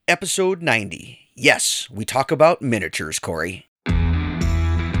episode 90. Yes, we talk about miniatures, Cory.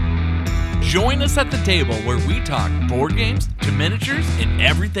 Join us at the table where we talk board games to miniatures and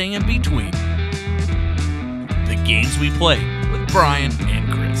everything in between. The Games We Play with Brian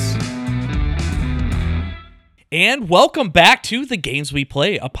and Chris. And welcome back to The Games We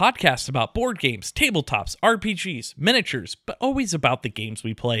Play, a podcast about board games, tabletops, RPGs, miniatures, but always about the games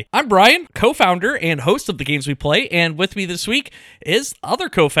we play. I'm Brian, co-founder and host of The Games We Play, and with me this week is other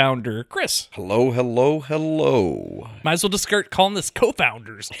co-founder, Chris. Hello. Might as well just start calling this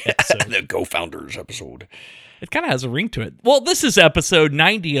co-founders episode. The co-founders episode. It kind of has a ring to it. Well, this is episode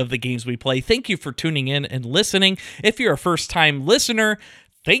 90 of The Games We Play. Thank you for tuning in and listening. If you're a first-time listener,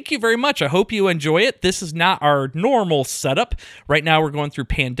 thank you very much. I hope you enjoy it. This is not our normal setup. Right now, we're going through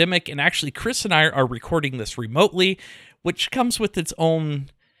pandemic, and actually, Chris and I are recording this remotely, which comes with its own,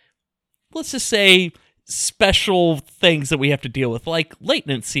 let's just say, special things that we have to deal with, like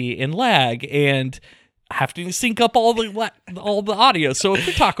latency and lag and having to sync up all the audio. So if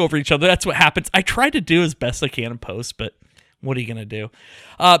we talk over each other, that's what happens. I try to do as best I can in post, but what are you going to do?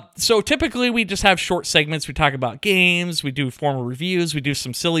 So typically we just have short segments. We talk about games, we do formal reviews, we do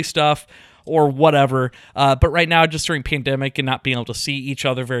some silly stuff or whatever. But right now, just during pandemic and not being able to see each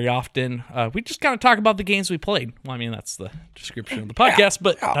other very often, we just kind of talk about the games we played. Well, I mean, that's the description of the podcast,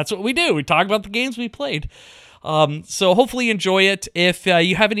 but that's what we do. We talk about the games we played. So hopefully you enjoy it. If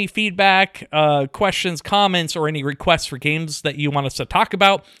you have any feedback, questions, comments, or any requests for games that you want us to talk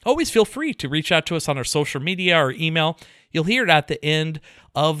about, always feel free to reach out to us on our social media or email. You'll hear it at the end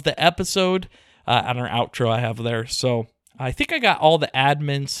of the episode on our outro I have there. So I think I got all the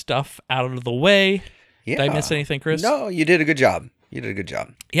admin stuff out of the way. Yeah. Did I miss anything, Chris? No, you did a good job.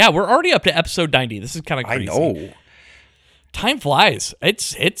 Yeah, we're already up to episode 90. This is kind of crazy. I know. Time flies.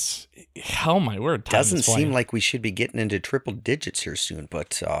 It's oh my word. Time Doesn't is flying. seem like we should be getting into triple digits here soon,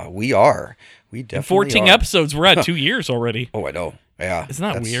 but we are. We definitely 14 are. episodes. We're at 2 years already. Oh, I know. Yeah. Isn't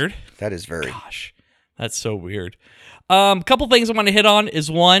that weird? That is very. Gosh, that's so weird. A couple things I want to hit on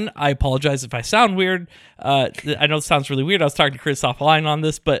is one, I apologize if I sound weird. I know it sounds really weird. I was talking to Chris offline on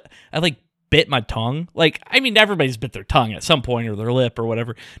this, but I bit my tongue. Everybody's bit their tongue at some point or their lip or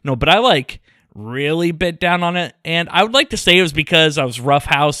whatever. No, but I really bit down on it. And I would like to say it was because I was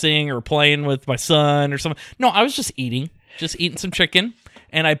roughhousing or playing with my son or something. No, I was just eating some chicken.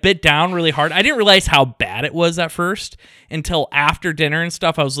 And I bit down really hard. I didn't realize how bad it was at first until after dinner and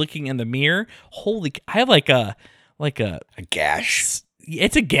stuff. I was looking in the mirror. I have a gash.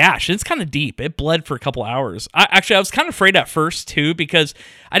 It's a gash. It's kind of deep. It bled for a couple hours. I was kind of afraid at first too because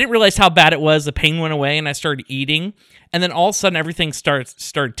I didn't realize how bad it was. The pain went away and I started eating, and then all of a sudden everything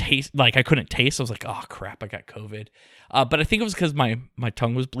started taste I couldn't taste. I was like, oh crap, I got COVID. But I think it was because my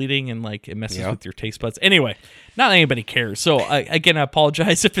tongue was bleeding and it messes with your taste buds. Anyway, not anybody cares. So again, I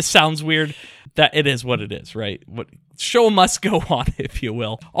apologize if it sounds weird. That it is what it is, right? Show must go on, if you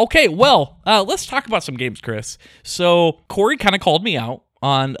will. Okay, well, let's talk about some games, Chris. So Cory kind of called me out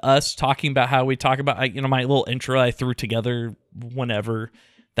on us talking about how we talk about, my little intro I threw together whenever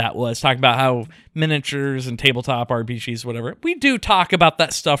that was, talking about how miniatures and tabletop RPGs, whatever. We do talk about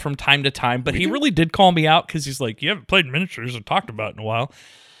that stuff from time to time, but he really did call me out because he's like, you haven't played miniatures or talked about it in a while.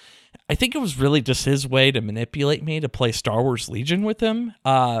 I think it was really just his way to manipulate me to play Star Wars Legion with him,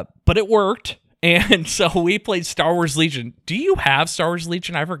 but it worked. And so we played Star Wars Legion. Do you have Star Wars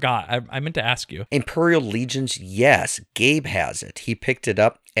Legion? I forgot. I meant to ask you. Imperial Legions, yes. Gabe has it. He picked it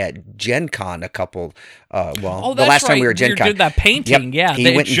up at Gen Con a couple, the last time we were at Gen Con. You did that painting, yeah. He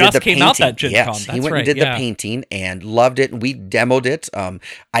went and did the painting. Out that Gen Con. He went and did the painting and loved it, and we demoed it.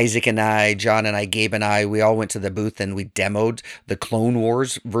 Isaac and I, John and I, Gabe and I, we all went to the booth and we demoed the Clone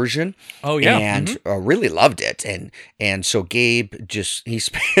Wars version. Oh, yeah. And really loved it. And so Gabe he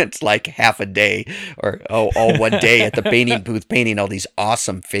spent half a day or all one day at the painting booth painting all these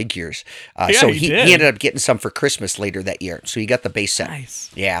awesome figures. So he ended up getting some for Christmas later that year. So he got the base set. Nice.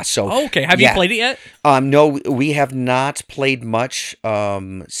 Yeah. So okay. Have you played it yet? No, we have not played much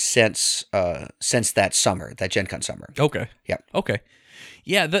since that summer, that Gen Con summer. Okay. Yeah. Okay.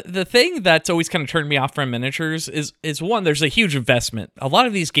 Yeah, the thing that's always kind of turned me off from miniatures is one, there's a huge investment. A lot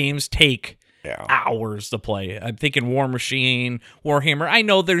of these games take hours to play. I'm thinking War Machine, Warhammer. I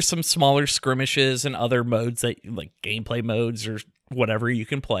know there's some smaller skirmishes and other modes that gameplay modes or whatever you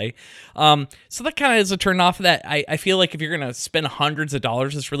can play. So that kind of is a turn off that I feel like if you're going to spend hundreds of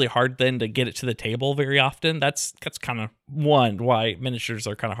dollars, it's really hard then to get it to the table very often. That's kind of one, why miniatures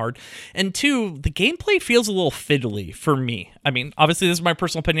are kind of hard. And two, the gameplay feels a little fiddly for me. I mean, obviously this is my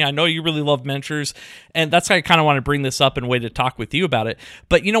personal opinion. I know you really love miniatures, and that's why I kind of want to bring this up and way to talk with you about it.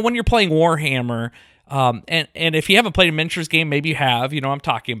 But when you're playing Warhammer, And if you haven't played a miniatures game, maybe you have, you know what I'm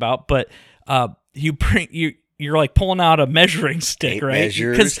talking about, but you're like pulling out a measuring stick, Tape right?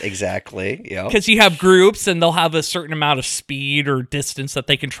 Measures, exactly. Yeah. Because you have groups and they'll have a certain amount of speed or distance that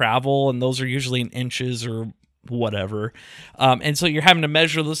they can travel, and those are usually in inches or whatever. And so you're having to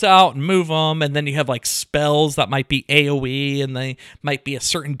measure those out and move them, and then you have like spells that might be AoE, and they might be a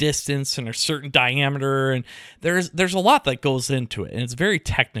certain distance and a certain diameter, and there's a lot that goes into it, and it's very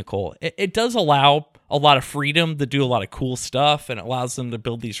technical. It does allow a lot of freedom to do a lot of cool stuff, and it allows them to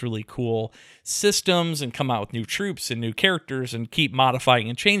build these really cool systems and come out with new troops and new characters and keep modifying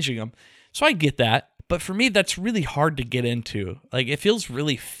and changing them. So I get that. But for me, that's really hard to get into. Like, it feels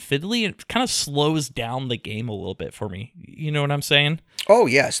really fiddly, and it kind of slows down the game a little bit for me. You know what I'm saying? Oh,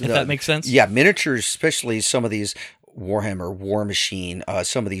 yes. If that makes sense? Yeah, miniatures, especially some of these Warhammer, War Machine,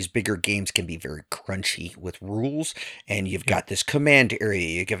 some of these bigger games can be very crunchy with rules, and you've got this command area,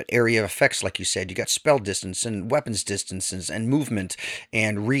 you give it area of effects, like you said, you got spell distance and weapons distances and movement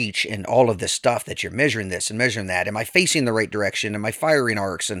and reach and all of this stuff that you're measuring this and measuring that. Am I facing the right direction? Am I firing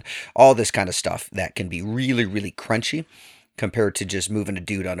arcs? And all this kind of stuff that can be really, really crunchy compared to just moving a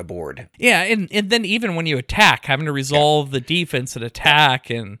dude on a board. Yeah, and then even when you attack, having to resolve the defense and attack,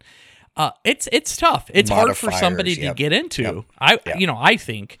 and it's tough. It's hard for somebody to get into. I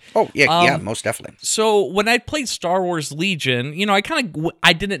think. Oh yeah, most definitely. So when I played Star Wars Legion,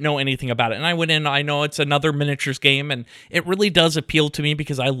 I didn't know anything about it, and I went in. I know it's another miniatures game, and it really does appeal to me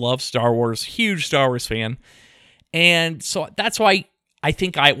because I love Star Wars, huge Star Wars fan, and so that's why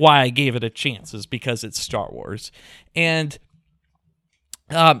I gave it a chance is because it's Star Wars, and.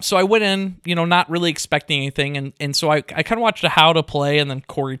 So I went in, not really expecting anything, and so I kind of watched how to play, and then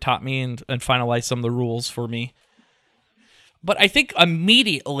Cory taught me and finalized some of the rules for me. But I think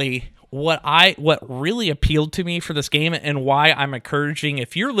immediately what really appealed to me for this game, and why I'm encouraging,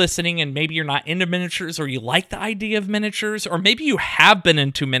 if you're listening and maybe you're not into miniatures, or you like the idea of miniatures, or maybe you have been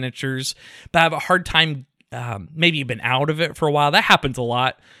into miniatures but have a hard time, maybe you've been out of it for a while. That happens a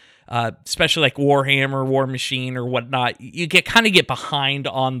lot. Especially like Warhammer, War Machine, or whatnot, you get behind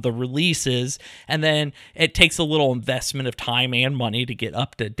on the releases, and then it takes a little investment of time and money to get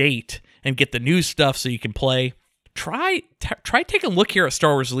up to date and get the new stuff so you can play. Try taking a look here at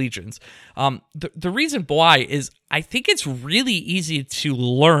Star Wars Legions. The reason why is I think it's really easy to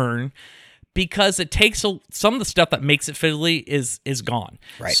learn because it takes some of the stuff that makes it fiddly is gone.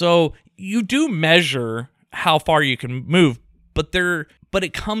 Right. So you do measure how far you can move, but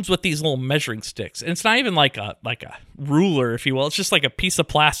it comes with these little measuring sticks. And it's not even like a ruler, if you will. It's just like a piece of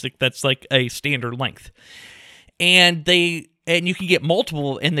plastic that's like a standard length. And you can get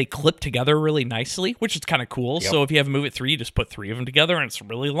multiple, and they clip together really nicely, which is kind of cool. Yep. So if you have Move It 3, you just put 3 of them together, and it's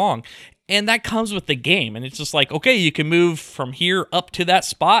really long. And that comes with the game. And it's just like, okay, you can move from here up to that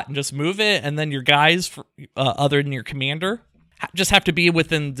spot and just move it. And then your guys, other than your commander, just have to be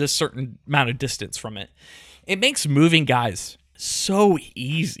within this certain amount of distance from it. It makes moving guys so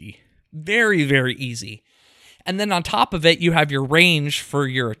easy. Very, very easy. And then on top of it, you have your range for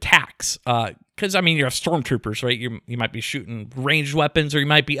your attacks. Because, you have stormtroopers, right? You might be shooting ranged weapons, or you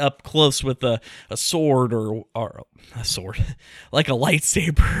might be up close with a sword or a sword, like a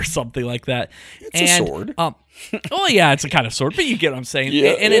lightsaber or something like that. It's a sword. Oh, yeah, it's a kind of sword, but you get what I'm saying.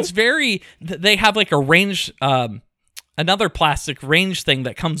 Yeah, and it's they have like a range... another plastic range thing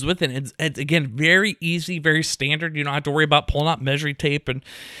that comes with it. It's again very easy, very standard. You don't have to worry about pulling out measuring tape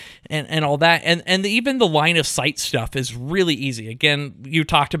and all that. And even the line of sight stuff is really easy. Again, you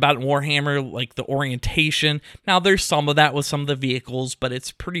talked about in Warhammer, like the orientation. Now there's some of that with some of the vehicles, but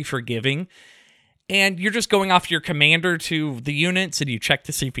it's pretty forgiving. And you're just going off your commander to the units, and you check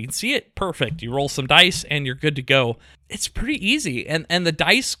to see if you can see it. Perfect. You roll some dice, and you're good to go. It's pretty easy. And the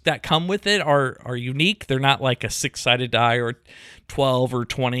dice that come with it are unique. They're not like a 6-sided die or 12 or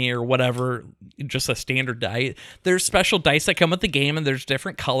 20 or whatever, just a standard die. There's special dice that come with the game, and there's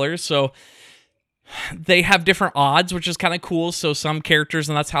different colors. So they have different odds, which is kind of cool. So some characters,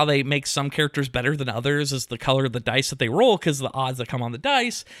 and that's how they make some characters better than others, is the color of the dice that they roll, because of the odds that come on the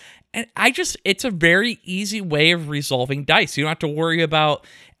dice. And it's a very easy way of resolving dice. You don't have to worry about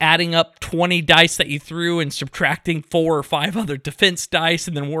adding up 20 dice that you threw and subtracting 4 or 5 other defense dice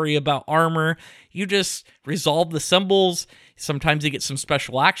and then worry about armor. You just resolve the symbols. Sometimes you get some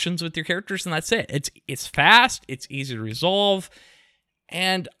special actions with your characters, and that's it. It's fast, it's easy to resolve,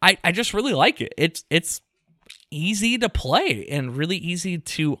 and I just really like it. It's easy to play and really easy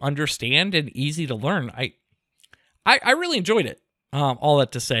to understand and easy to learn. I really enjoyed it. All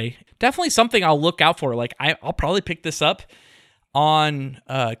that to say, definitely something I'll look out for. Like I'll probably pick this up on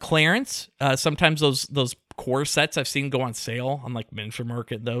clearance. Sometimes those core sets I've seen go on sale on like Miniature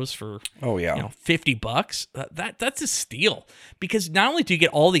Market, those for $50. That's a steal, because not only do you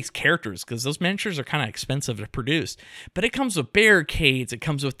get all these characters, because those miniatures are kind of expensive to produce, but it comes with barricades, it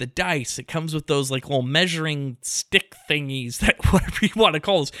comes with the dice, it comes with those like little measuring stick thingies, that whatever you want to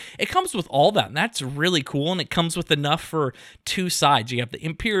call those. It comes with all that, and that's really cool. And it comes with enough for two sides. You have the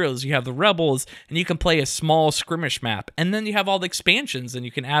Imperials, you have the Rebels, and you can play a small skirmish map, and then you have all the expansions, and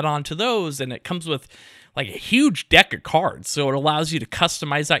you can add on to those, and it comes with like a huge deck of cards, so it allows you to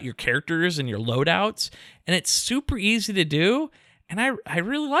customize out your characters and your loadouts, and it's super easy to do, and I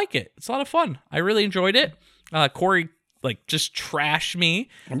really like it. It's a lot of fun. I really enjoyed it. Cory like just trashed me,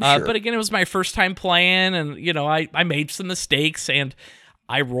 sure. But again, it was my first time playing, and I made some mistakes, and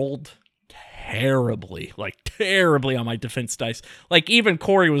I rolled terribly on my defense dice. Like, even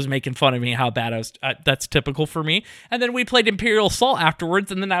Cory was making fun of me how bad I was. That's typical for me. And then we played Imperial Assault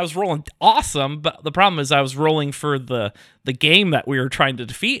afterwards, and then I was rolling awesome, but the problem is I was rolling for the game that we were trying to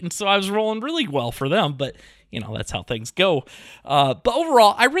defeat, and so I was rolling really well for them, but that's how things go. But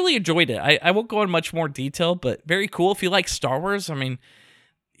overall, I really enjoyed it. I won't go in much more detail, but very cool. If you like Star Wars,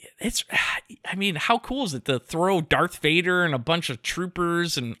 how cool is it to throw Darth Vader and a bunch of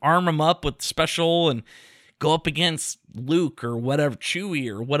troopers and arm them up with special and go up against Luke or whatever, Chewie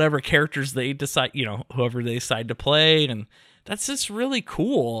or whatever characters they decide, whoever they decide to play. And that's just really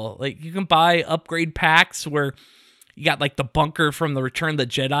cool. Like, you can buy upgrade packs where you got like the bunker from the Return of the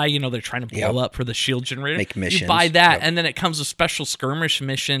Jedi, they're trying to blow up for the shield generator. Make missions. You buy that, and then it comes with special skirmish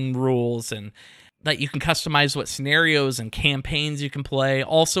mission rules, and that you can customize what scenarios and campaigns you can play.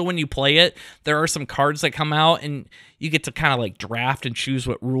 Also, when you play it, there are some cards that come out, and you get to kind of like draft and choose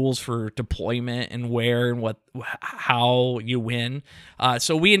what rules for deployment and where and how you win.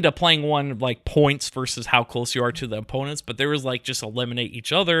 So we end up playing one like points versus how close you are to the opponents, but there was like just eliminate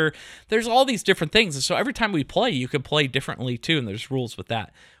each other. There's all these different things. And so every time we play, you can play differently too, and there's rules with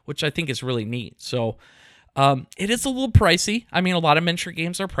that, which I think is really neat. So it is a little pricey. A lot of miniature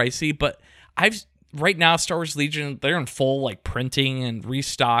games are pricey, but right now, Star Wars Legion, they're in full like printing and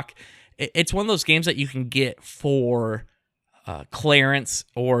restock. It's one of those games that you can get for clearance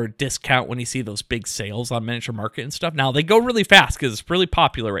or discount when you see those big sales on Miniature Market and stuff. Now, they go really fast because it's really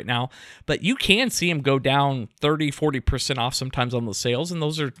popular right now, but you can see them go down 30-40% off sometimes on those sales, and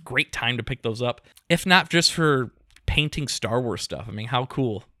those are a great time to pick those up, if not just for painting Star Wars stuff. How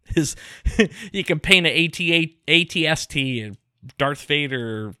cool is you can paint an AT-ST and Darth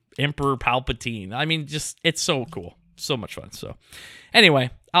Vader, Emperor Palpatine. Just, it's so cool. So much fun. So anyway,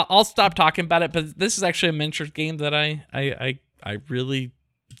 I'll stop talking about it, but this is actually a miniature game that I really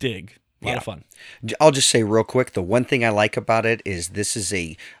dig. A lot of fun. I'll just say real quick, the one thing I like about it is this is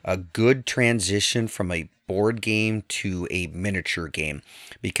a good transition from a board game to a miniature game,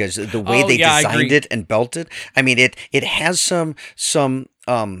 because the way they designed it and built it, it has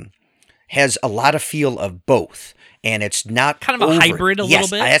has a lot of feel of both. And it's not kind of a hybrid a little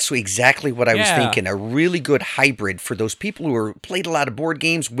bit. Yes, that's exactly what I was thinking. A really good hybrid for those people who played a lot of board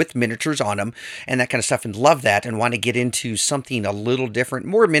games with miniatures on them and that kind of stuff and love that and want to get into something a little different,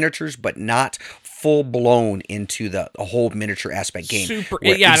 more miniatures, but not full blown into the whole miniature aspect game.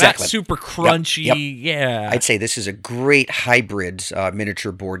 Not super crunchy. Yep. Yeah. I'd say this is a great hybrid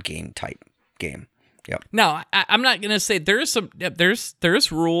miniature board game type game. Yep. Now, I'm not going to say there's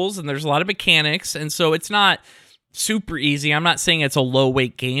rules and there's a lot of mechanics, and so it's not super easy. I'm not saying it's a low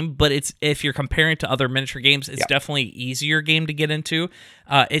weight game, but if you're comparing it to other miniature games, it's definitely an easier game to get into.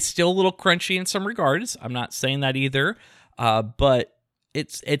 It's still a little crunchy in some regards. I'm not saying that either, but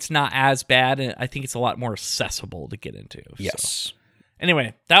it's not as bad, and I think it's a lot more accessible to get into. Yes. So.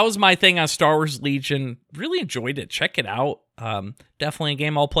 Anyway, that was my thing on Star Wars Legion. Really enjoyed it. Check it out. Definitely a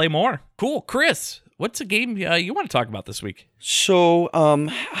game I'll play more. Cool. Chris, what's a game you want to talk about this week? So, I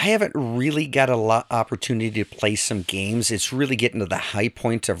haven't really got a lot opportunity to play some games. It's really getting to the high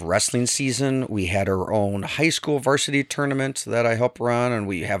point of wrestling season. We had our own high school varsity tournament that I help run, and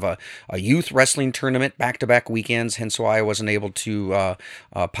we have a youth wrestling tournament back-to-back weekends, hence why I wasn't able to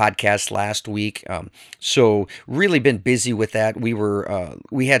podcast last week. So really been busy with that.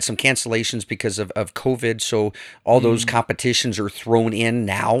 We had some cancellations because of COVID, so all those competitions are thrown in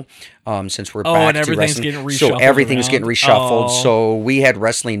now. Since we're back to wrestling, so everything's getting reshuffled. So we had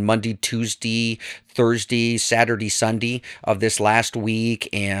wrestling Monday, Tuesday, Thursday, Saturday, Sunday of this last week,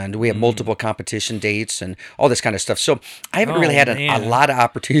 and we have multiple competition dates and all this kind of stuff. So I haven't really had a lot of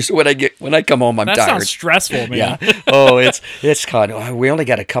opportunities. When I come home, I'm tired. That sounds stressful, man. Yeah. It's kind of. We only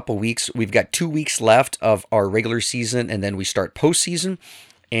got a couple weeks. We've got 2 weeks left of our regular season, and then we start postseason.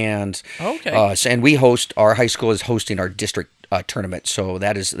 And and our high school is hosting our district tournament. So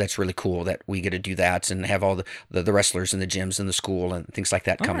that's really cool that we get to do that and have all the wrestlers and the gyms in the school and things like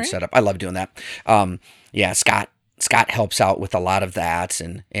that come and set up. I love doing that. Scott helps out with a lot of that,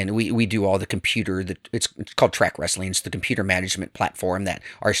 and we do all the computer. It's called Track Wrestling. It's the computer management platform that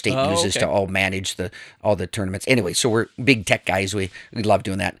our state uses to all manage all the tournaments. Anyway, so we're big tech guys. We love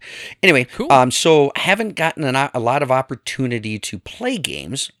doing that. Anyway, cool. So haven't gotten a lot of opportunity to play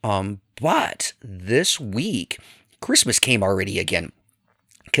games. But this week, Christmas came already again.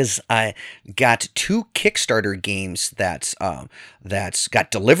 Because I got 2 Kickstarter games that's got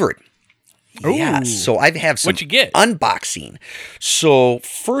delivered. Ooh. Yeah, so I have some What'd you get? unboxing. So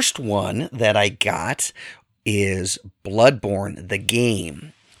first one that I got is Bloodborne, the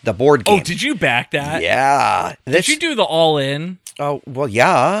game, the board game. Oh, did you back that? Yeah. Did you do the all-in? Oh, well,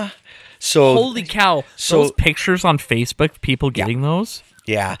 yeah. So holy cow! Those pictures on Facebook, people getting those.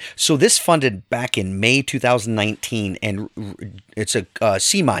 Yeah. So this funded back in May 2019, and it's a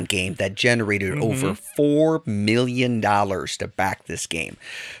CMON game that generated over $4 million to back this game.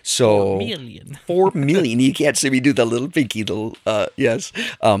 So 4 million. 4 million. You can't see me do the little pinky little yes.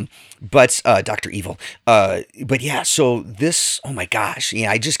 But Dr. Evil. But yeah, so this, oh my gosh,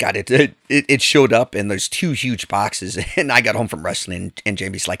 yeah, I just got it. It showed up, and there's 2 huge boxes, and I got home from wrestling, and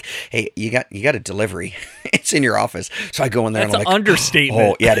Jamie's like, "Hey, you got a delivery. It's in your office." So I go in there, That's and I'm an like, understatement.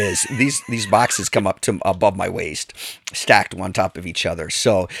 "Oh, yeah, it is." These boxes come up to above my waist, stacked one top of each other.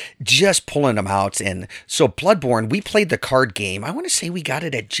 So just pulling them out, and so Bloodborne, we played the card game. I want to say we got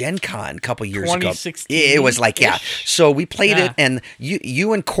it at Gen Con a couple years ago. 2016. It was like, yeah. So we played it, and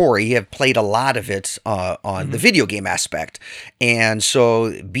you and Cory have played a lot of it on the video game aspect. And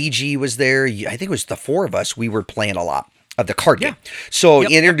so BG was there. I think it was the 4 of us. We were playing a lot of the card game. So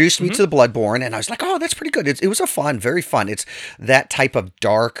he introduced me to the Bloodborne, and I was like, oh, that's pretty good. It was very fun. It's that type of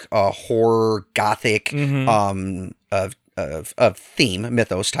dark horror, gothic of theme,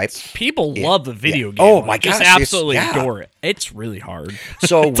 mythos type. People love the video game. Oh my gosh, just absolutely adore it. It's really hard.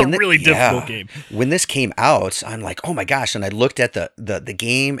 So it's a really difficult game. When this came out, I'm like, oh my gosh, and I looked at the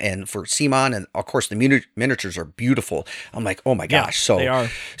game, and for CMON, and of course the miniatures are beautiful. I'm like, oh my gosh, so they are.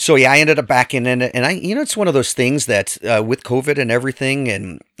 So yeah, I ended up backing in it, and it's one of those things that with COVID and everything,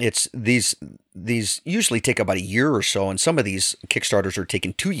 and it's these usually take about a year or so, and some of these Kickstarters are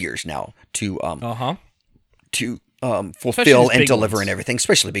taking 2 years now to fulfill and deliver and everything,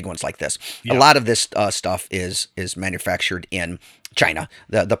 especially big ones like this. A lot of this stuff is manufactured in China,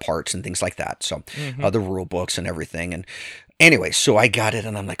 the parts and things like that. So the rule books and everything. And anyway, so I got it,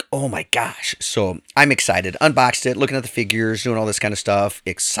 and I'm like, oh my gosh. So I'm excited. Unboxed it, looking at the figures, doing all this kind of stuff.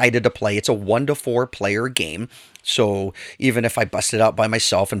 Excited to play. It's a 1 to 4 player game. So even if I bust it out by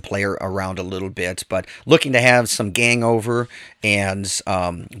myself and play around a little bit, but looking to have some gang over, and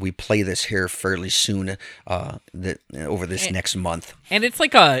we play this here fairly soon over this next month. And it's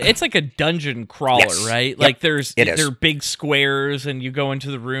like a dungeon crawler, right? Yep. Like there are big squares, and you go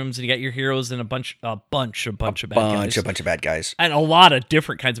into the rooms, and you got your heroes and a bunch of bad guys, and a lot of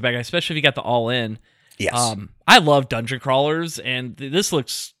different kinds of bad guys, especially if you got the all in. Yes, I love dungeon crawlers, and this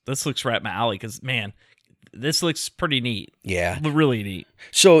looks right up my alley because man. This looks pretty neat. Yeah. Really neat.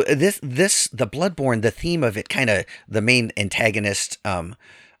 So the Bloodborne, the theme of it, kind of the main antagonist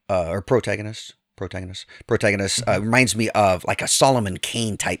or protagonist reminds me of like a Solomon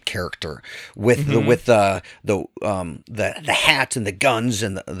Kane type character with the hat and the guns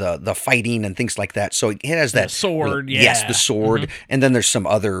and the fighting and things like that. So it has that sword. Yes, the sword. And then there's some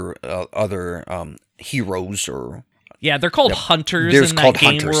other heroes or they're called hunters. There's in called that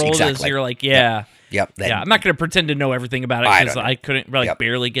game hunters, world, exactly. You're like, Yep. I'm not going to pretend to know everything about it because I couldn't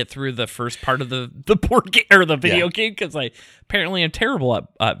barely get through the first part of the board game or the video game because I apparently am terrible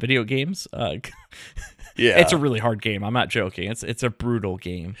at video games. It's a really hard game. I'm not joking. It's a brutal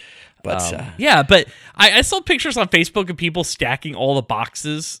game. But but I saw pictures on Facebook of people stacking all the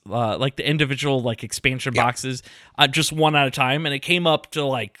boxes, like the individual like expansion boxes, just one at a time, and it came up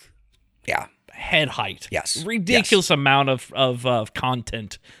to head height. Yes. Ridiculous amount of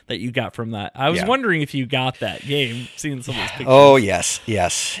content that you got from that. I was wondering if you got that game, seeing some of those pictures. Oh, yes.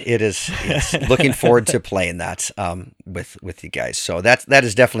 It is. Yes. Looking forward to playing that with you guys. So that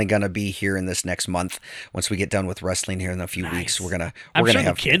is definitely going to be here in this next month. Once we get done with wrestling here in a few weeks, we're going to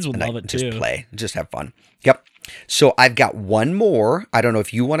have the kids would love it too. Just play, just have fun. Yep. So I've got one more. I don't know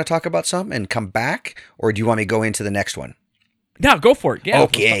if you want to talk about something and come back, or do you want me to go into the next one? No, go for it. Yeah.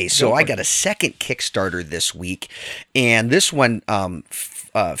 Okay, so I got a second Kickstarter this week, and this one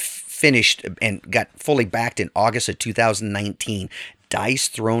finished and got fully backed in August of 2019. Dice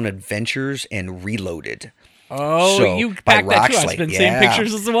Throne Adventures and Reloaded. Oh, so, you by packed that too. I've been seeing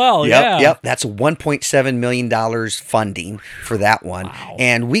pictures as well. Yep. That's $1.7 million funding for that one. Wow.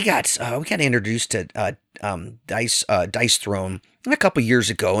 And we got introduced to Dice Throne a couple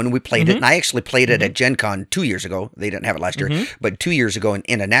years ago, and we played it. And I actually played it at Gen Con 2 years ago. They didn't have it last year, but 2 years ago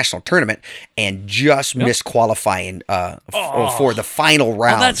in a national tournament, and just missed qualifying for the final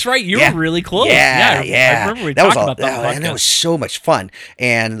round. Oh, that's right. You were really close. Yeah. I remember we talked about that. And that was so much fun,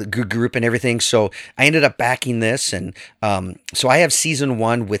 and the good group and everything. So I ended up backing this, and so I have season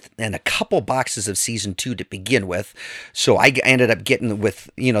 1 and a couple boxes of season 2 to begin with. So I ended up getting with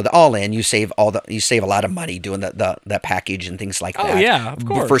the all in. You save a lot of money doing the package and things like that. Oh yeah, of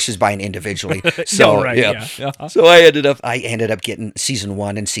course. Versus buying individually. So So I ended up getting season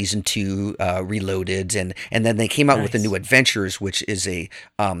 1 and season 2 reloaded, and then they came out with the new Adventures, which is a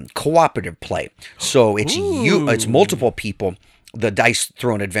cooperative play. So it's multiple people, the Dice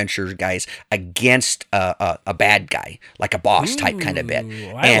Throne Adventure guys, against a bad guy, like a boss type kind of bit.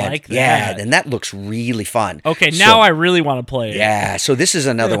 I like that. Yeah, and that looks really fun. Okay, now I really want to play it. Yeah, so this is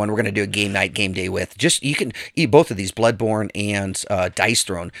another one we're going to do a game day with. Just you can eat both of these, Bloodborne and Dice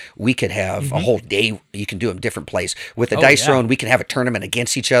Throne. We could have a whole day. You can do them different plays. With the Dice Throne, we can have a tournament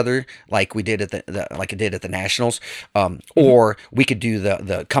against each other, like we did at the Nationals, or we could do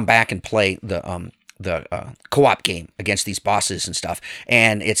the come back and play the co-op game against these bosses and stuff,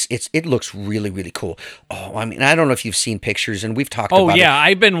 and it looks really, really cool. Oh, I mean, I don't know if you've seen pictures, and we've talked about it. Oh yeah,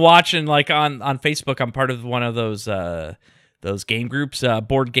 I've been watching on Facebook. I'm part of one of those game groups,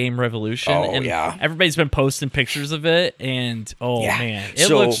 Board Game Revolution. Oh, and everybody's been posting pictures of it, and man, it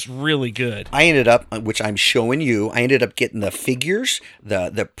looks really good. I ended up, which I'm showing you, getting the figures,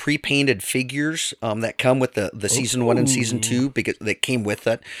 the pre-painted figures that come with the season 1 and season 2, because that came with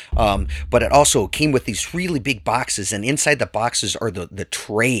it. But it also came with these really big boxes, and inside the boxes are the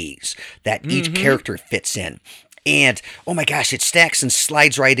trays that each character fits in. And oh my gosh, it stacks and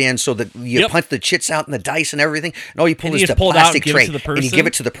slides right in, so that you punch the chits out and the dice and everything, and all you pull is the plastic tray, and you give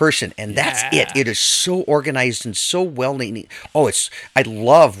it to the person, and that's it. It is so organized and so well neat. I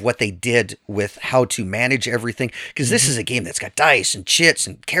love what they did with how to manage everything, because this is a game that's got dice and chits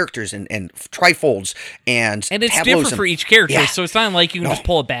and characters and trifolds and it's different for each character. So it's not like you can just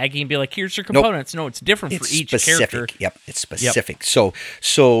pull a baggie and be like, here's your components. No, it's different for each character. Yep, it's specific. So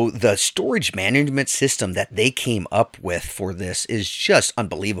the storage management system that they came up with for this is just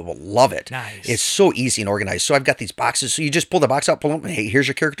unbelievable. Love it. Nice. It's so easy and organized. So I've got these boxes. So you just pull the box out, pull them. Hey, here's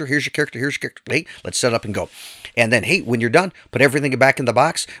your character. Here's your character. Here's your character. Hey, let's set up and go. And then, hey, when you're done, put everything back in the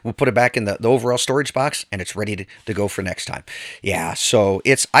box. We'll put it back in the overall storage box, and it's ready to go for next time. Yeah. So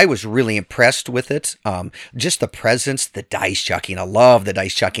I was really impressed with it. Just the presence, the dice chucking. I love the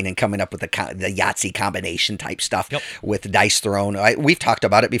dice chucking and coming up with the Yahtzee combination type stuff with Dice Throne. We've talked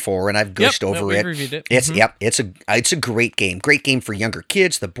about it before, and I've gushed over it. Reviewed it. It's a great game. Great game for younger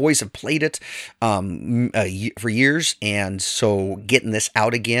kids. The boys have played it for years, and so getting this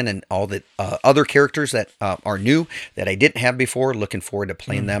out again, and all the other characters that are new that I didn't have before, looking forward to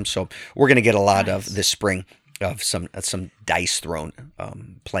playing them. So we're going to get a lot of this spring of some Dice Throne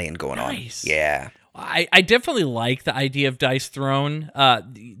playing going on. Yeah. I definitely like the idea of Dice Throne.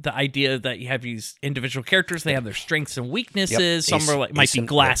 The idea that you have these individual characters, they have their strengths and weaknesses. Some might be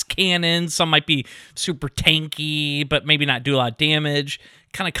glass cannons, some might be super tanky, but maybe not do a lot of damage.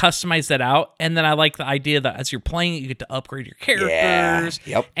 Kind of customize that out. And then I like the idea that as you're playing it, you get to upgrade your characters.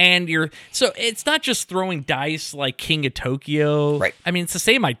 And so it's not just throwing dice like King of Tokyo. Right. I mean, it's the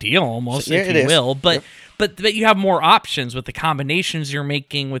same idea almost, if you will. But but you have more options with the combinations you're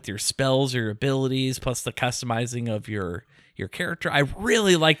making with your spells, your abilities, plus the customizing of your character. I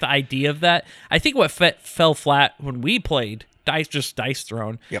really like the idea of that. I think what fell flat when we played Dice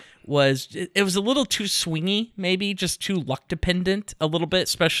Throne was it was a little too swingy, maybe just too luck dependent a little bit,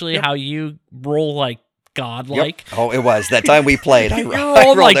 especially how you roll like godlike. Oh, it was that time we played. I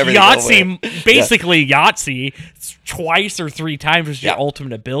rolled like Yahtzee, basically Yahtzee, twice or 3 times was your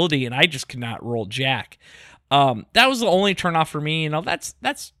ultimate ability, and I just could not roll jack. That was the only turnoff for me.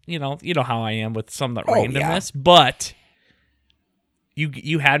 That's you know how I am with some of that randomness, but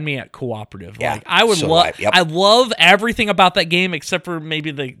you had me at cooperative. Like I would I love everything about that game except for maybe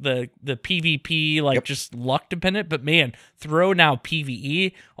the PvP, just luck dependent. But man, throw now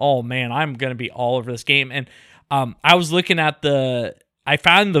PvE. Oh man, I'm gonna be all over this game. And I was looking at I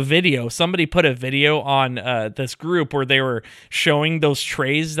found the video. Somebody put a video on this group where they were showing those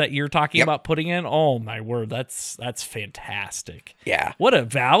trays that you're talking about putting in. Oh my word, that's fantastic. Yeah. What a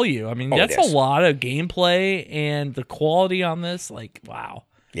value. I mean, that's a lot of gameplay, and the quality on this, like, wow.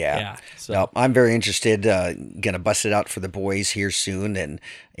 Yeah. So No, I'm very interested. Gonna bust it out for the boys here soon, and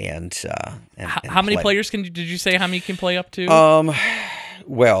how many play. players did you say how many can play up to?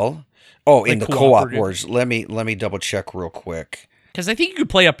 Well, in the co-op wars, let me double check real quick. Because I think you could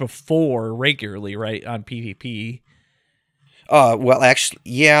play up to 4 regularly, right, on PvP. Well, actually,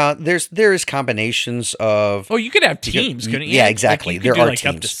 yeah. There is combinations of. Oh, you could have teams, couldn't you? Yeah, exactly. Like there are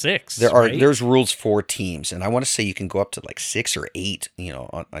teams up to 6. There's rules for teams, and I want to say you can go up to like 6 or 8,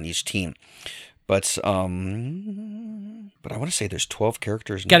 on each team. But I want to say there's 12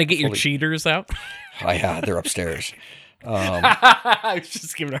 characters. Got to get your cheaters out. Oh, yeah, they're upstairs. I was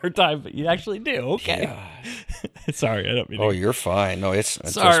just giving her time, but you actually do. Okay. Yeah. Sorry, I don't mean. Oh, you're fine. No, it's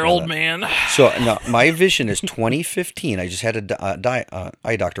sorry, old man. So no, my vision is 2015. I just had a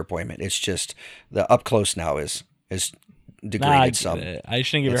eye doctor appointment. It's just the up close now is degraded some. I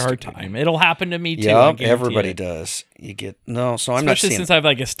shouldn't give you a hard time. It'll happen to me too. Yeah, everybody does. You get no. So I'm not seeing. Especially since I have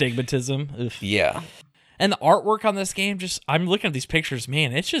like astigmatism. Ugh. Yeah. And the artwork on this game, I'm looking at these pictures,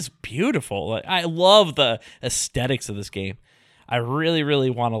 man, it's just beautiful. Like, I love the aesthetics of this game. I really, really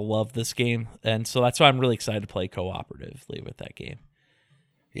want to love this game, and so that's why I'm really excited to play cooperatively with that game.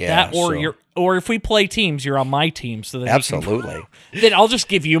 Yeah, or if we play teams, you're on my team, so then absolutely. Then I'll just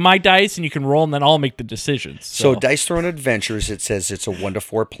give you my dice, and you can roll, and then I'll make the decisions. So Dice Throne Adventures, it says it's a 1 to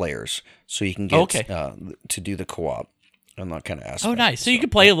 4 players, so you can get to do the co-op. On that kind of aspect. Oh, nice. So you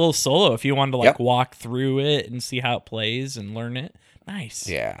could play a little solo if you wanted to walk through it and see how it plays and learn it. Nice.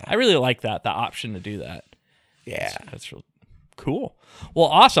 Yeah. I really like the option to do that. Yeah. That's really cool. Well,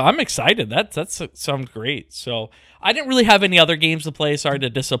 awesome. I'm excited. That sounds great. So I didn't really have any other games to play. Sorry to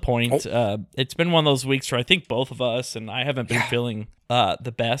disappoint. It's been one of those weeks where I think both of us, and I haven't been feeling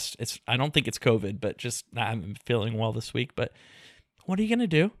the best. I don't think it's COVID, but just I haven't been feeling well this week. But what are you going to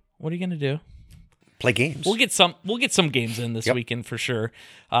do? Play games. We'll get some games in this weekend for sure.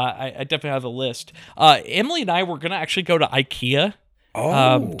 I definitely have a list. Emily and I were gonna actually go to IKEA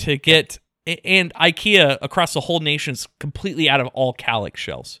to get, and IKEA across the whole nation is completely out of all Kallax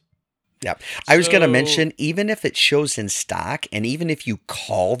shells. Yeah, I was going to mention, even if it shows in stock, and even if you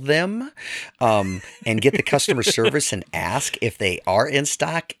call them and get the customer service and ask if they are in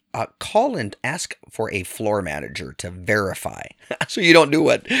stock, call and ask for a floor manager to verify, so you don't do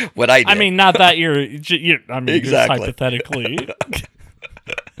what I did. I mean, not that you're exactly. Hypothetically.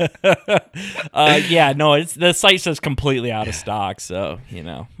 No, the site says completely out of stock, so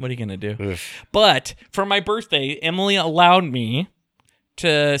what are you gonna do? Oof. But for my birthday, Emily allowed me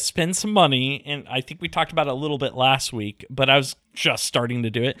to spend some money, and I think we talked about it a little bit last week, but I was just starting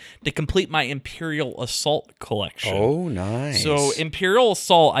to do it, to complete my Imperial Assault collection. Oh, nice. So Imperial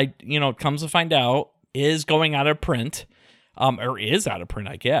Assault, comes to find out, is going out of print, or is out of print,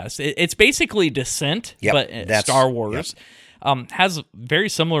 I guess. It's basically Descent, but Star Wars. Has very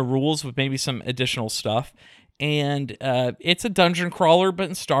similar rules with maybe some additional stuff, and it's a dungeon crawler, but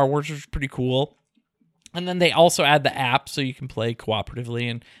in Star Wars, which is pretty cool. And then they also add the app so you can play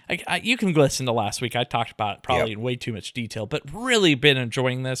cooperatively. And you can listen to last week. I talked about it probably in way too much detail, but really been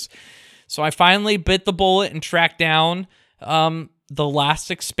enjoying this. So I finally bit the bullet and tracked down the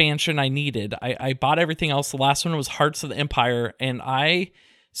last expansion I needed. I bought everything else. The last one was Hearts of the Empire, and I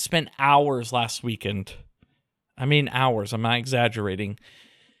spent hours last weekend. I mean hours. I'm not exaggerating.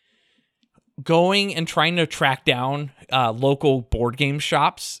 Going and trying to track down local board game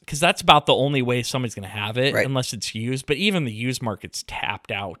shops, because that's about the only way somebody's going to have it, unless it's used. But even the used market's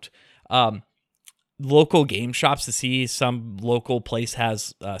tapped out. Local game shops to see some local place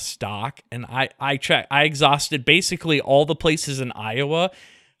has stock, and I exhausted basically all the places in Iowa,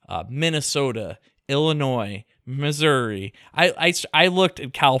 Minnesota, Illinois, Missouri. I looked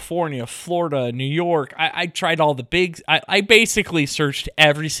at California, Florida, New York. I tried all the big. I basically searched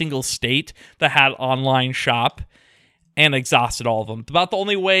every single state that had online shop and exhausted all of them. About the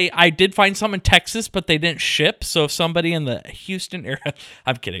only way I did find some in Texas, but they didn't ship. So if somebody in the Houston area,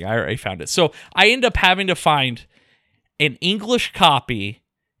 I'm kidding, I already found it. So I ended up having to find an English copy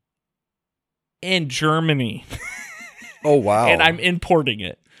in Germany. Oh, wow. And I'm importing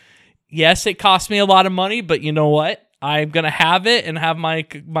it. Yes, it cost me a lot of money, but you know what? I'm going to have it and have my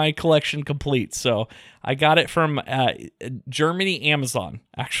collection complete. So I got it from Germany, Amazon,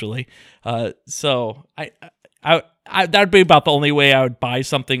 actually. So I that'd be about the only way I would buy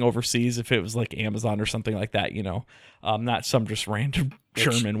something overseas, if it was like Amazon or something like that, not some just random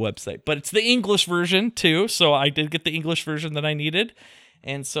German website. But it's the English version too, so I did get the English version that I needed.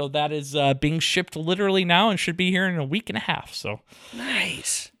 And so that is being shipped literally now and should be here in a week and a half. So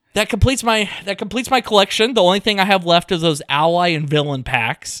nice. That completes my collection. The only thing I have left is those ally and villain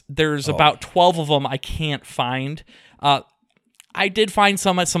packs. There's about 12 of them I can't find. I did find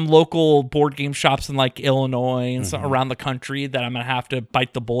some at some local board game shops in like Illinois and some around the country that I'm going to have to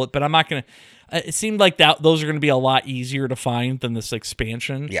bite the bullet, but I'm not going to. It seemed like those are going to be a lot easier to find than this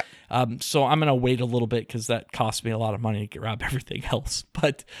expansion. Yeah. So I'm going to wait a little bit because that cost me a lot of money to grab everything else.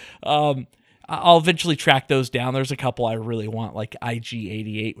 But I'll eventually track those down. There's a couple I really want, like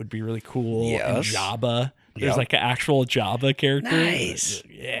IG-88 would be really cool. Yes. And Jabba. There's like an actual Jabba character. Nice.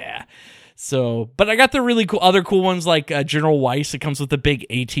 Yeah. So, but I got the really cool other cool ones like General Weiss. It comes with the big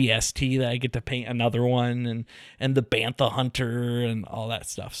ATST that I get to paint another one, and the Bantha Hunter and all that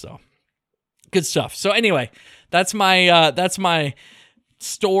stuff. So good stuff. So anyway, that's my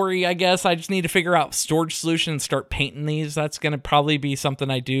story, I guess. I just need to figure out storage solution and start painting these. That's going to probably be something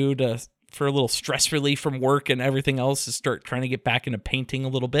I do for a little stress relief from work and everything else, to start trying to get back into painting a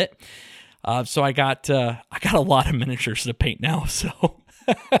little bit. So I got a lot of miniatures to paint now, so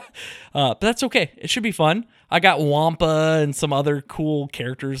but that's okay. It should be fun. I got Wampa and some other cool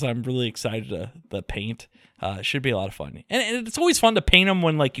characters I'm really excited to paint. It should be a lot of fun, and it's always fun to paint them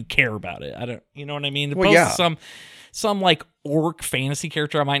when like you care about it. You know what I mean? Well, yeah. Some like orc fantasy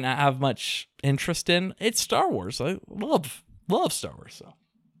character I might not have much interest in. It's Star Wars. I love Star Wars. So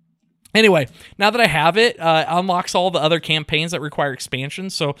anyway, now that I have it, unlocks all the other campaigns that require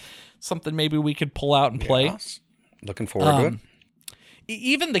expansions. So something maybe we could pull out and play. Yes. Looking forward to it.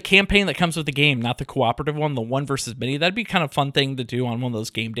 Even the campaign that comes with the game, not the cooperative one, the one versus many, that'd be kind of fun thing to do on one of those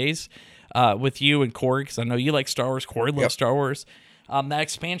game days with you and Cory, because I know you like Star Wars. Cory loves Star Wars. That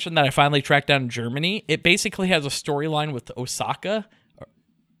expansion that I finally tracked down in Germany, it basically has a storyline with Osaka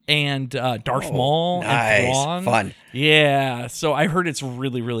and Darth Maul and Thrawn. Fun. Yeah, so I heard it's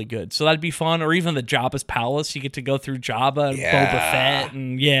really, really good. So that'd be fun. Or even the Jabba's Palace, you get to go through Jabba and Boba Fett,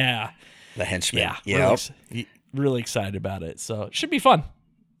 and the henchman. Yeah, really excited about it. So it should be fun.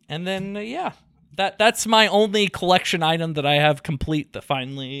 And then that's my only collection item that I have complete that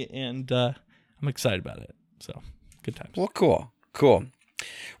finally, and I'm excited about it. So good times. Well, cool.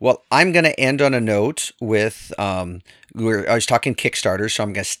 Well, I'm going to end on a note with, I was talking Kickstarter, so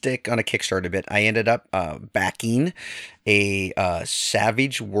I'm going to stick on a Kickstarter a bit. I ended up backing a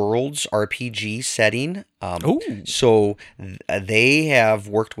Savage Worlds RPG setting. So they have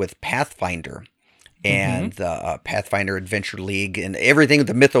worked with Pathfinder and the Pathfinder Adventure League and everything,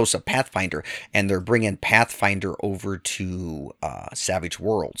 the mythos of Pathfinder, and they're bringing Pathfinder over to Savage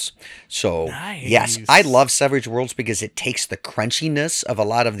Worlds. So, yes, I love Savage Worlds because it takes the crunchiness of a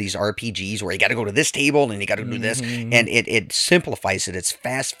lot of these RPGs where you got to go to this table and you got to do this, and it simplifies it. It's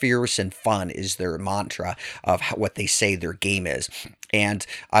fast, fierce, and fun is their mantra of what they say their game is. And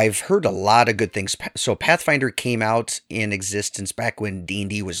I've heard a lot of good things. So Pathfinder came out in existence back when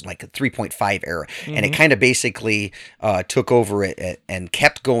D&D was like a 3.5 era. And it kind of basically took over it and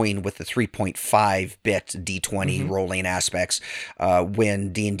kept going with the 3.5-bit D20 rolling aspects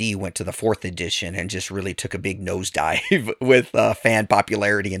when D&D went to the 4th edition and just really took a big nosedive with fan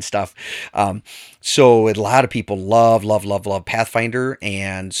popularity and stuff. So a lot of people love Pathfinder.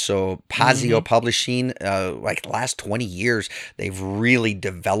 And so Pazio Publishing, like the last 20 years, they've really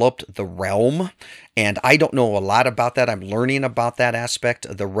developed the realm. And I don't know a lot about that. I'm learning about that aspect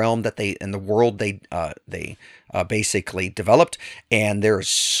of the realm that they, in the world they basically developed. And there's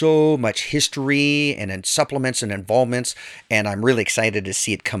so much history and in supplements and involvements. And I'm really excited to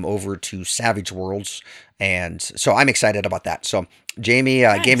see it come over to Savage Worlds. And so I'm excited about that. So Jamie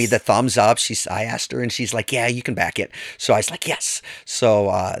gave me the thumbs up. I asked her, and she's like, "Yeah, you can back it." So I was like, "Yes." So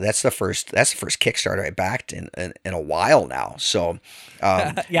that's the first Kickstarter I backed in a while now. So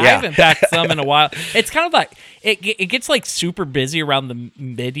I haven't backed some in a while. It's kind of like it gets like super busy around the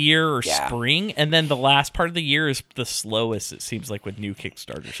mid-year or spring, and then the last part of the year is the slowest. It seems like with new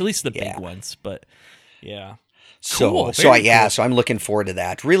Kickstarters, at least the big ones. But yeah. So I'm looking forward to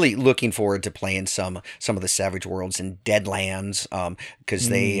that. Really looking forward to playing some of the Savage Worlds and Deadlands, because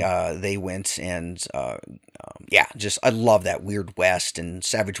they went and just I love that Weird West and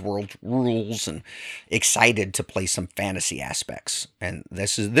Savage World rules, and excited to play some fantasy aspects. And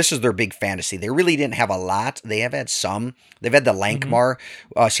this is their big fantasy. They really didn't have a lot. They have had some. They've had the Lankmar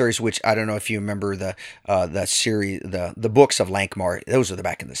series, which I don't know if you remember the series, the books of Lankmar. Those were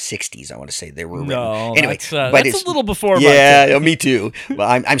back in the 60s. I want to say they were written. Anyway, but it's a little before. Yeah, me too.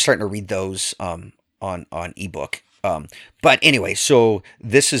 But I'm starting to read those on ebook. But anyway, so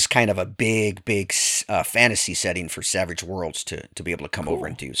this is kind of a big fantasy setting for Savage Worlds to be able to come over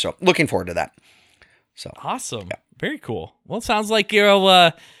and do. So looking forward to that. So awesome, very cool. Well, it sounds like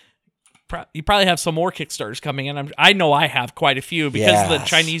you probably have some more Kickstarters coming in. I know I have quite a few because of the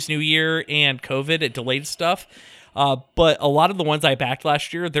Chinese New Year and COVID. It delayed stuff. But a lot of the ones I backed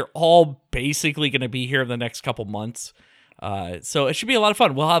last year, they're all basically going to be here in the next couple months. So it should be a lot of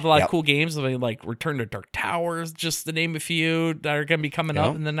fun. We'll have a lot of cool games. I mean, like Return to Dark Towers, just to name a few that are going to be coming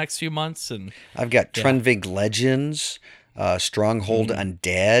up in the next few months. And I've got Trundvig Legends, Stronghold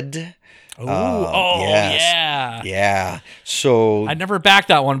Undead. Yeah. Yeah. So I never backed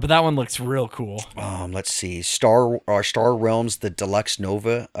that one, but that one looks real cool. Let's see. Star Realms, the Deluxe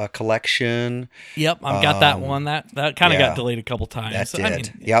Nova collection. Yep, I've got that one. That kind of got delayed a couple times. That did. I mean,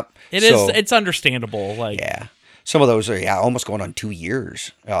 yep. It's understandable. Like, yeah. Some of those are almost going on 2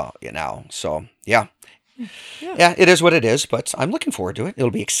 years. So yeah, it is what it is. But I'm looking forward to it.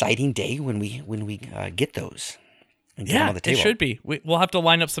 It'll be an exciting day when we get those. And get them on the table. It should be. We'll have to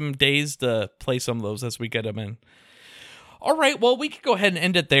line up some days to play some of those as we get them in. All right. Well, we could go ahead and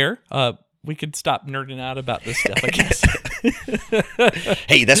end it there. We could stop nerding out about this stuff, I guess.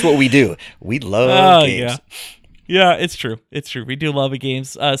 Hey, that's what we do. We love games. Yeah, it's true. It's true. We do love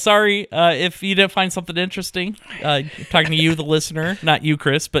games. Sorry if you didn't find something interesting. Talking to you, the listener. Not you,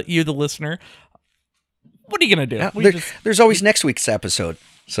 Chris, but you, the listener. What are you going to do? There's always next week's episode.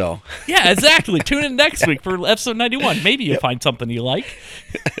 So yeah, exactly. Tune in next week for episode 91. Maybe you'll find something you like.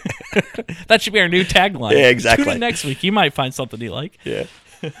 That should be our new tagline. Yeah, exactly. Tune in next week. You might find something you like. Yeah.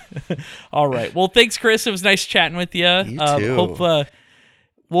 All right. Well, thanks, Chris. It was nice chatting with you. You too. Hope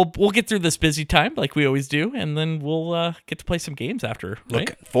we'll get through this busy time like we always do, and then we'll get to play some games after. Right?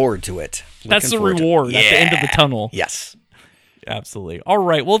 Looking forward to it. That's the reward at the end of the tunnel. Yes. Absolutely. All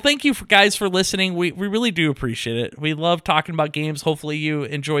right. Well, thank you guys for listening. We really do appreciate it. We love talking about games. Hopefully you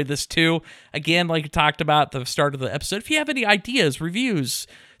enjoyed this too. Again, like we talked about at the start of the episode, if you have any ideas, reviews,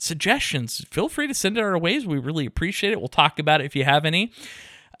 suggestions, feel free to send it our ways. We really appreciate it. We'll talk about it if you have any.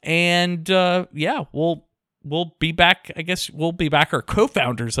 And we'll be back. I guess we'll be back our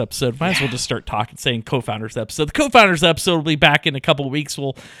co-founders episode. Might as well just start saying co-founders episode. The co-founders episode will be back in a couple of weeks.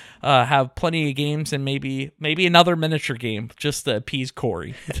 We'll have plenty of games and maybe another miniature game just to appease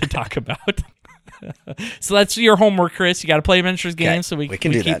Cory to talk about. So that's your homework, Chris. You got to play miniatures games so we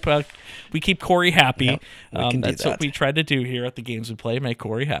can do that. We keep Cory happy. Yep, that's what we try to do here at the Games We Play, make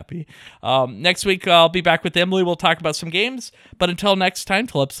Cory happy. Next week, I'll be back with Emily. We'll talk about some games. But until next time,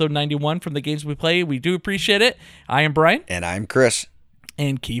 till episode 91 from the Games We Play, we do appreciate it. I am Brian. And I'm Chris.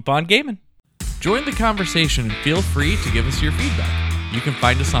 And keep on gaming. Join the conversation and feel free to give us your feedback. You can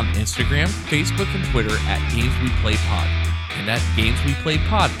find us on Instagram, Facebook, and Twitter at Games We Play Pod and at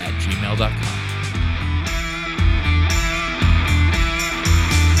gamesweplaypod@gmail.com.